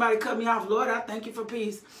driving and somebody cut me off, Lord, I thank you for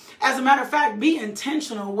peace. As a matter of fact, be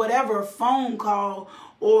intentional, whatever phone call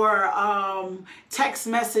or text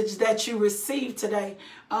message that you receive today.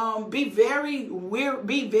 Be very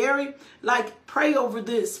pray over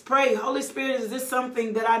this. Pray, Holy Spirit, is this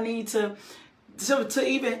something that I need to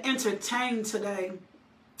even entertain today?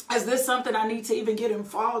 Is this something I need to even get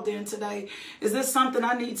involved in today? Is this something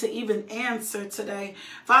I need to even answer today?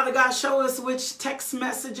 Father God, show us which text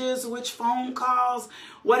messages, which phone calls,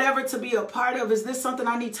 whatever to be a part of. Is this something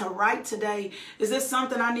I need to write today? Is this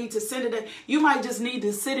something I need to send today? You might just need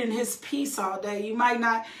to sit in his peace all day. You might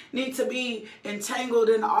not need to be entangled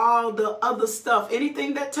in all the other stuff.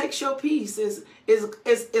 Anything that takes your peace is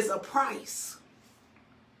a price.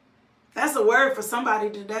 That's a word for somebody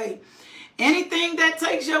today. Anything that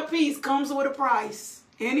takes your peace comes with a price.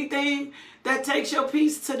 Anything that takes your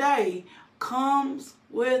peace today comes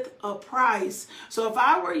with a price. So if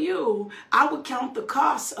I were you, I would count the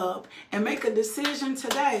costs up and make a decision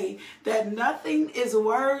today that nothing is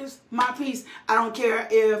worth my peace. I don't care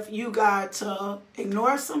if you got to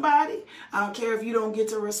ignore somebody. I don't care if you don't get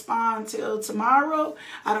to respond till tomorrow.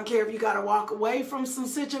 I don't care if you got to walk away from some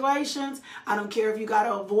situations. I don't care if you got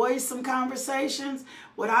to avoid some conversations.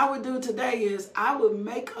 What I would do today is I would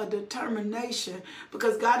make a determination,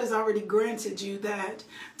 because God has already granted you that,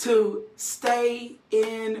 to stay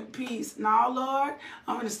in peace. Now, Lord,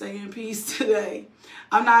 I'm going to stay in peace today.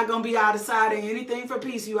 I'm not going to be outside of anything for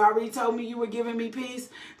peace. You already told me you were giving me peace.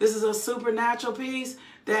 This is a supernatural peace,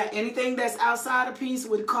 that anything that's outside of peace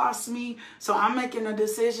would cost me. So I'm making a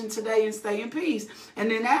decision today and stay in peace.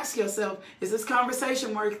 And then ask yourself, is this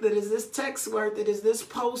conversation worth it? Is this text worth it? Is this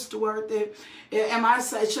post worth it?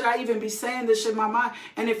 Should I even be saying this in my mind?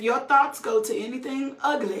 And if your thoughts go to anything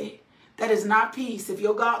ugly, that is not peace. If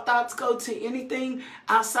your thoughts go to anything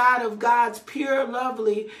outside of God's pure,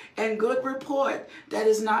 lovely, and good report, that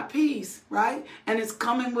is not peace, right? And it's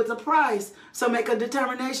coming with a price. So make a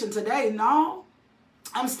determination today. No,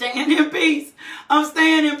 I'm staying in peace. I'm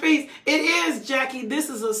staying in peace. It is, Jackie, this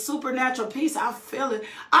is a supernatural peace. I feel it.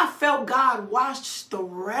 I felt God wash the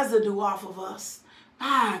residue off of us.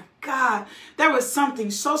 My God, there was something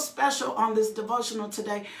so special on this devotional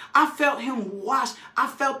today. I felt him wash. I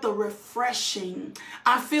felt the refreshing.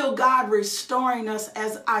 I feel God restoring us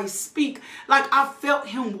as I speak. Like I felt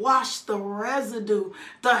him wash the residue,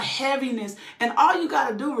 the heaviness. And all you got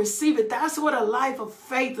to do, receive it. That's what a life of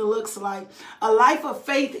faith looks like. A life of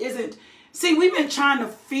faith isn't. See, we've been trying to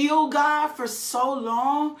feel God for so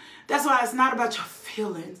long. That's why it's not about your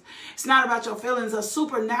feelings. It's not about your feelings. A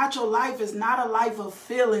supernatural life is not a life of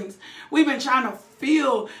feelings. We've been trying to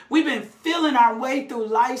feel. We've been feeling our way through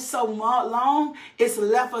life so long, it's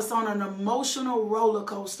left us on an emotional roller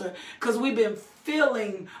coaster, because we've been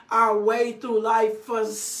feeling our way through life for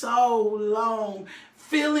so long.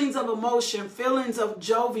 Feelings of emotion, feelings of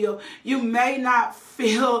jovial. You may not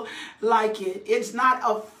feel like it. It's not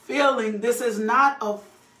a feeling. This is not a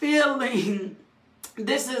feeling.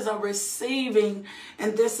 This is a receiving,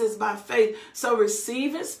 and this is by faith. So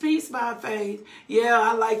receive his peace by faith. Yeah,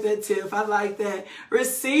 I like that, Tiff. I like that.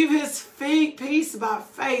 Receive his peace by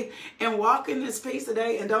faith and walk in this peace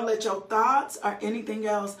today, and don't let your thoughts or anything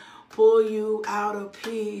else pull you out of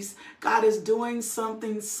peace. God is doing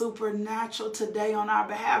something supernatural today on our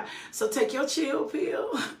behalf. So take your chill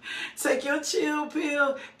pill. Take your chill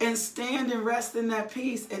pill and stand and rest in that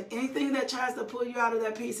peace. And anything that tries to pull you out of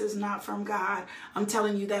that peace is not from God. I'm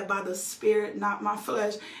telling you that by the Spirit, not my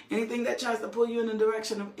flesh. Anything that tries to pull you in the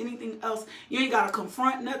direction of anything else, you ain't got to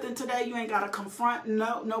confront nothing today. You ain't got to confront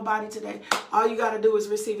nobody today. All you got to do is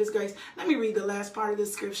receive his grace. Let me read the last part of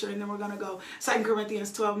this scripture, and then we're going to go. 2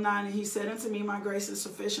 Corinthians 12:9, and he said, unto me, my grace is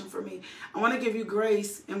sufficient for me. I want to give you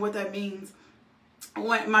grace, and what that means.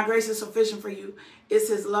 My grace is sufficient for you. It's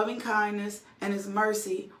his loving kindness and his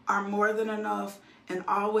mercy are more than enough and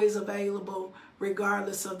always available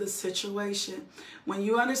regardless of the situation. When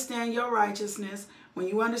you understand your righteousness, when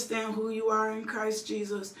you understand who you are in Christ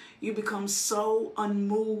Jesus, you become so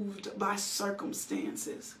unmoved by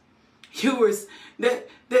circumstances.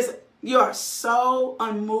 You are so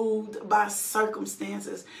unmoved by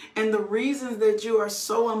circumstances. And the reasons that you are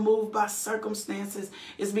so unmoved by circumstances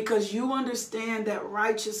is because you understand that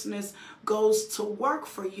righteousness goes to work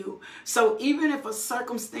for you. So even if a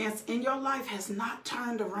circumstance in your life has not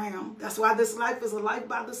turned around, that's why this life is a life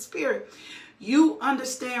by the Spirit. You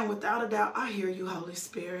understand without a doubt, I hear you, Holy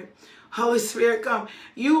Spirit. Holy Spirit, come.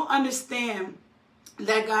 You understand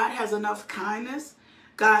that God has enough kindness.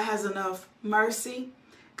 God has enough mercy.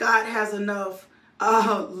 God has enough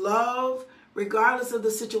love, regardless of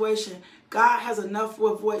the situation. God has enough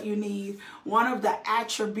of what you need. One of the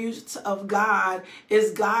attributes of God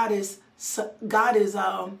is God is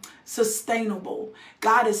sustainable.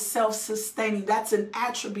 God is self-sustaining. That's an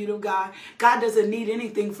attribute of God. God doesn't need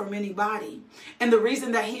anything from anybody. And the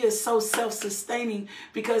reason that he is so self-sustaining,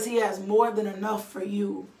 because he has more than enough for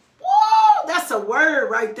you. Whoa, that's a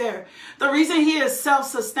word right there. The reason he is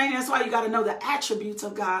self-sustaining, that's why you got to know the attributes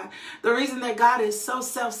of God. The reason that God is so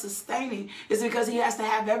self-sustaining is because he has to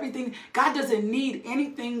have everything. God doesn't need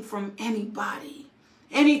anything from anybody.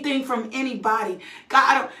 Anything from anybody.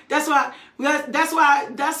 God, that's why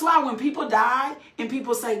when people die and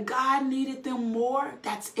people say God needed them more,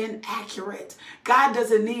 that's inaccurate. God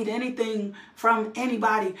doesn't need anything from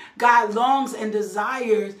anybody. God longs and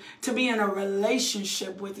desires to be in a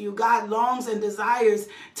relationship with you. God longs and desires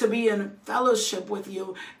to be in fellowship with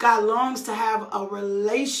you. God longs to have a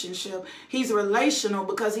relationship. He's relational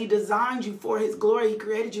because he designed you for his glory. He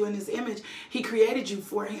created you in his image. He created you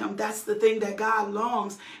for him. That's the thing that God longs.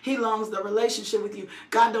 He longs the relationship with you.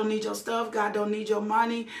 God don't need your stuff. God don't need your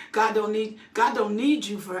money. God don't need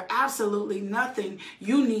you for absolutely nothing.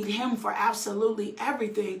 You need him for absolutely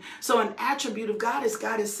everything. So an attribute of God is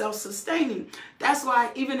self-sustaining. That's why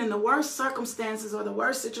even in the worst circumstances or the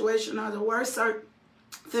worst situation or the worst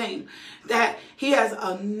thing, that he has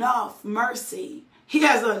enough mercy. He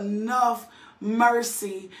has enough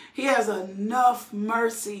mercy. He has enough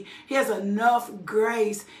mercy. He has enough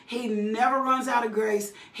grace. He never runs out of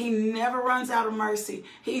grace. He never runs out of mercy.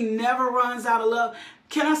 He never runs out of love.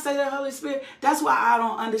 Can I say that, Holy Spirit? That's why I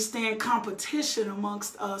don't understand competition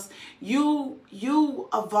amongst us. You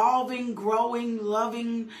evolving, growing,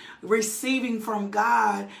 loving, receiving from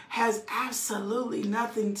God has absolutely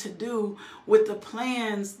nothing to do with the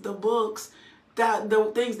plans, the books,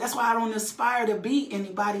 the things. That's why I don't aspire to be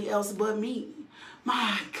anybody else but me.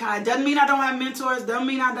 My God, doesn't mean I don't have mentors, doesn't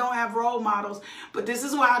mean I don't have role models, but this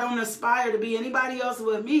is why I don't aspire to be anybody else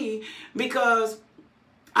but me, because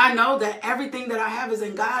I know that everything that I have is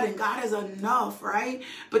in God, and God is enough, right?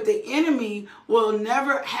 But the enemy will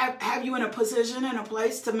never have you in a position, in a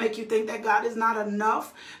place to make you think that God is not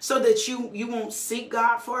enough, so that you won't seek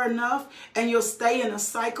God for enough, and you'll stay in a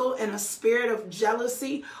cycle, in a spirit of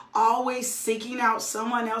jealousy, always seeking out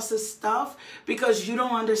someone else's stuff, because you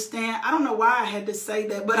don't understand. I don't know why I had to say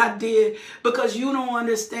that, but I did, because you don't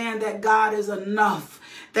understand that God is enough.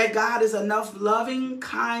 That God is enough loving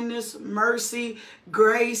kindness, mercy,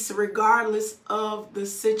 grace, regardless of the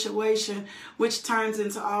situation, which turns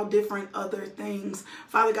into all different other things.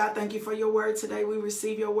 Father God, thank you for your word today. We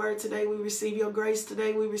receive your word today. We receive your grace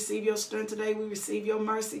today. We receive your strength today. We receive your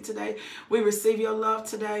mercy today. We receive your love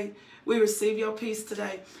today. We receive your peace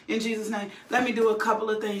today. In Jesus' name, let me do a couple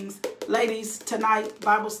of things. Ladies, tonight,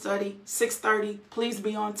 Bible study, 6:30. Please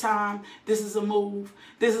be on time. This is a move.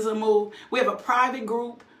 This is a move. We have a private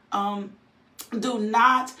group. Listen,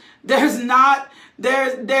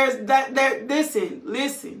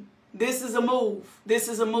 this is a move. This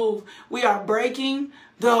is a move. We are breaking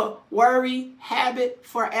the worry habit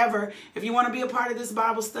forever. If you want to be a part of this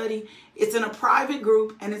Bible study, it's in a private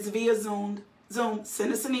group and it's via Zoom.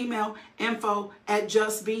 Send us an email,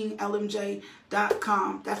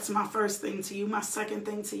 info@justbeinglmj.com. That's my first thing to you. My second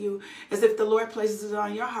thing to you is, if the Lord places it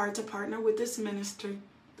on your heart to partner with this ministry,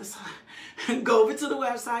 go over to the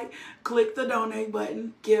website, click the donate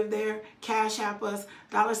button, give there, cash app us,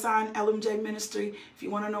 $LMJ Ministry. If you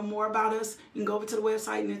want to know more about us, you can go over to the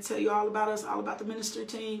website and it'll tell you all about us, all about the ministry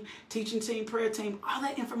team, teaching team, prayer team. All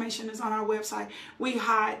that information is on our website. We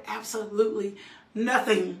hide absolutely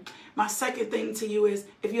nothing. My second thing to you is,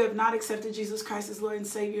 if you have not accepted Jesus Christ as Lord and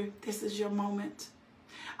Savior, this is your moment.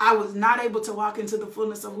 I was not able to walk into the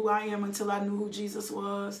fullness of who I am until I knew who Jesus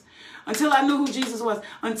was. Until I knew who Jesus was.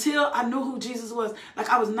 Until I knew who Jesus was. Like,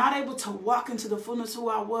 I was not able to walk into the fullness of who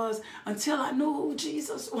I was until I knew who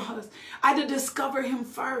Jesus was. I had to discover him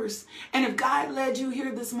first. And if God led you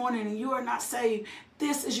here this morning and you are not saved,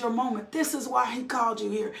 this is your moment. This is why he called you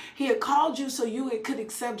here. He had called you so you could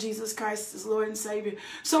accept Jesus Christ as Lord and Savior.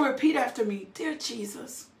 So repeat after me. Dear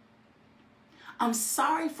Jesus, I'm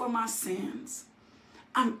sorry for my sins.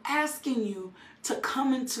 I'm asking you to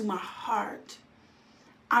come into my heart.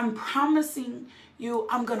 I'm promising you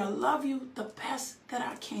I'm going to love you the best that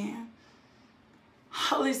I can.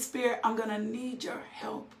 Holy Spirit, I'm going to need your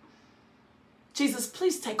help. Jesus,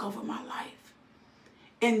 please take over my life.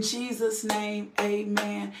 In Jesus' name,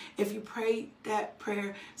 amen. If you prayed that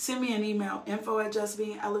prayer, send me an email,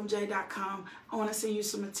 info@justbeinglmj.com. I want to send you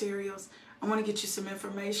some materials. I want to get you some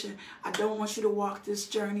information. I don't want you to walk this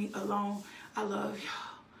journey alone. I love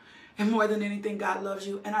y'all. And more than anything, God loves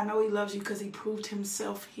you. And I know he loves you because he proved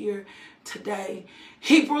himself here today.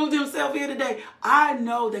 He proved himself here today. I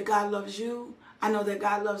know that God loves you. I know that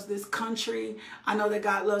God loves this country. I know that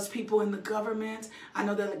God loves people in the government. I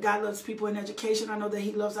know that God loves people in education. I know that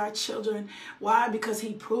he loves our children. Why? Because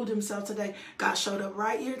he proved himself today. God showed up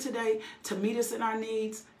right here today to meet us in our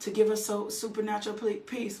needs, to give us so supernatural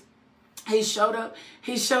peace. He showed up.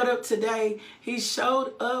 He showed up today. He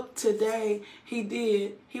showed up today. He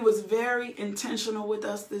did. He was very intentional with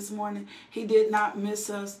us this morning. He did not miss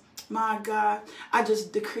us. My God, I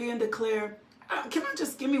just decree and declare. Can I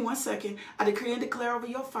just give me 1 second? I decree and declare over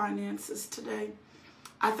your finances today.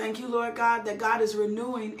 I thank you, Lord God, that God is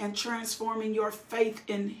renewing and transforming your faith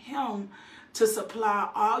in him to supply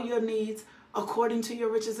all your needs according to your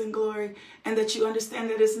riches and glory, and that you understand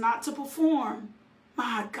that it's not to perform,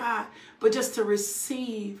 my God, but just to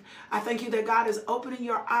receive. I thank you that God is opening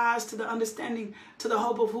your eyes to the understanding, to the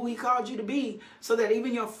hope of who he called you to be, so that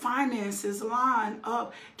even your finances line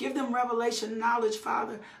up. Give them revelation knowledge,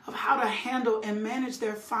 Father, of how to handle and manage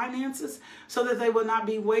their finances so that they will not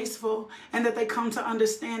be wasteful, and that they come to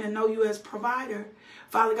understand and know you as provider.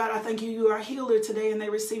 Father God, I thank you. You are a healer today, and they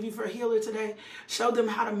receive you for a healer today. Show them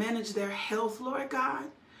how to manage their health, Lord God,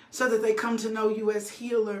 so that they come to know you as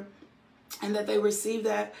healer, and that they receive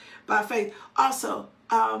that by faith. Also,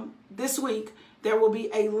 this week, there will be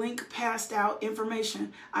a link passed out,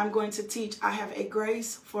 information I'm going to teach. I have a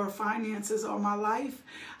grace for finances on my life.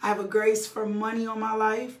 I have a grace for money on my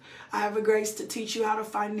life. I have a grace to teach you how to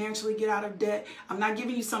financially get out of debt. I'm not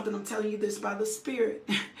giving you something. I'm telling you this by the Spirit.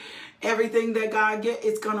 Everything that God get,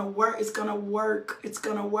 it's going to work. It's going to work. It's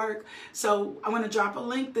going to work. So I'm going to drop a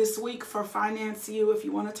link this week for Finance U. If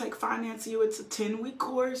you want to take Finance U, it's a 10-week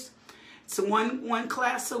course. It's one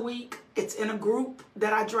class a week. It's in a group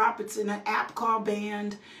that I drop. It's in an app called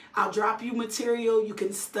Band. I'll drop you material. You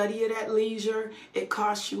can study it at leisure. It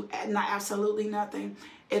costs you absolutely nothing.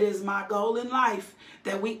 It is my goal in life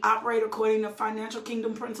that we operate according to financial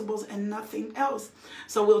kingdom principles and nothing else.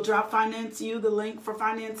 So we'll drop Finance U, the link for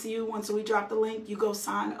Finance U. Once we drop the link, you go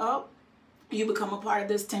sign up. You become a part of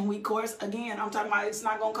this 10-week course. Again, I'm talking about it's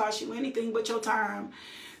not going to cost you anything but your time,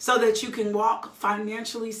 so that you can walk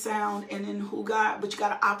financially sound and in who God, but you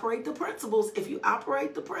got to operate the principles. If you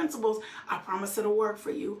operate the principles, I promise it'll work for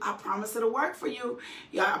you. I promise it'll work for you.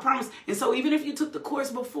 Yeah, I promise. And so even if you took the course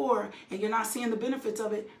before and you're not seeing the benefits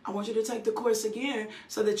of it, I want you to take the course again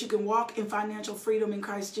so that you can walk in financial freedom in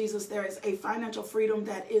Christ Jesus. There is a financial freedom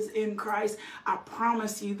that is in Christ. I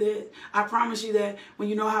promise you that. I promise you that when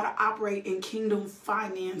you know how to operate in kingdom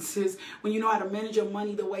finances, when you know how to manage your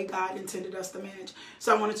money the way God intended us to manage.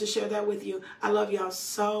 So I want to share that with you. I love y'all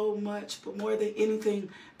so much, but more than anything,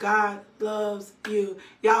 God loves you.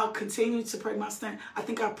 Y'all continue to pray my strength. I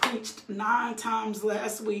think I preached 9 times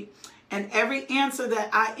last week, and every answer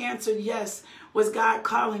that I answered yes was God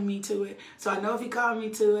calling me to it. So I know if he called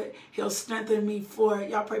me to it, he'll strengthen me for it.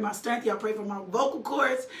 Y'all pray my strength. Y'all pray for my vocal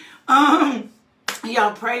cords.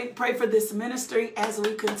 Y'all pray for this ministry as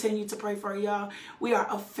we continue to pray for y'all. We are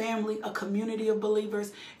a family, a community of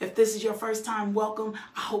believers. If this is your first time, welcome.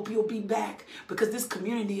 I hope you'll be back, because this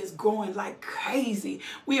community is growing like crazy.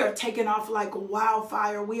 We are taking off like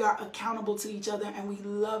wildfire. We are accountable to each other, and we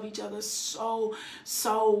love each other so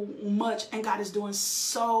much. And God is doing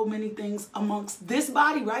so many things amongst this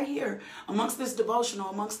body right here, amongst this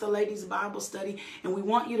devotional, amongst the ladies' Bible study. And we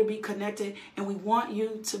want you to be connected, and we want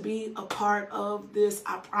you to be a part of this.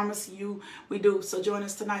 I promise you we do. So join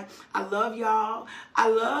us tonight. I love y'all. I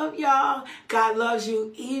love y'all. God loves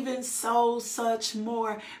you even so such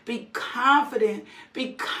more. Be confident.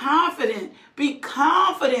 Be confident. Be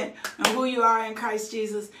confident in who you are in Christ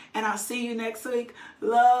Jesus. And I'll see you next week.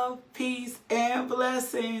 Love, peace, and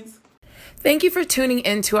blessings. Thank you for tuning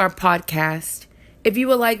into our podcast. If you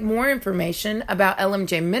would like more information about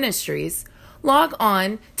LMJ Ministries, log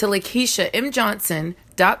on to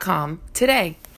LakeishaMJohnson.com today.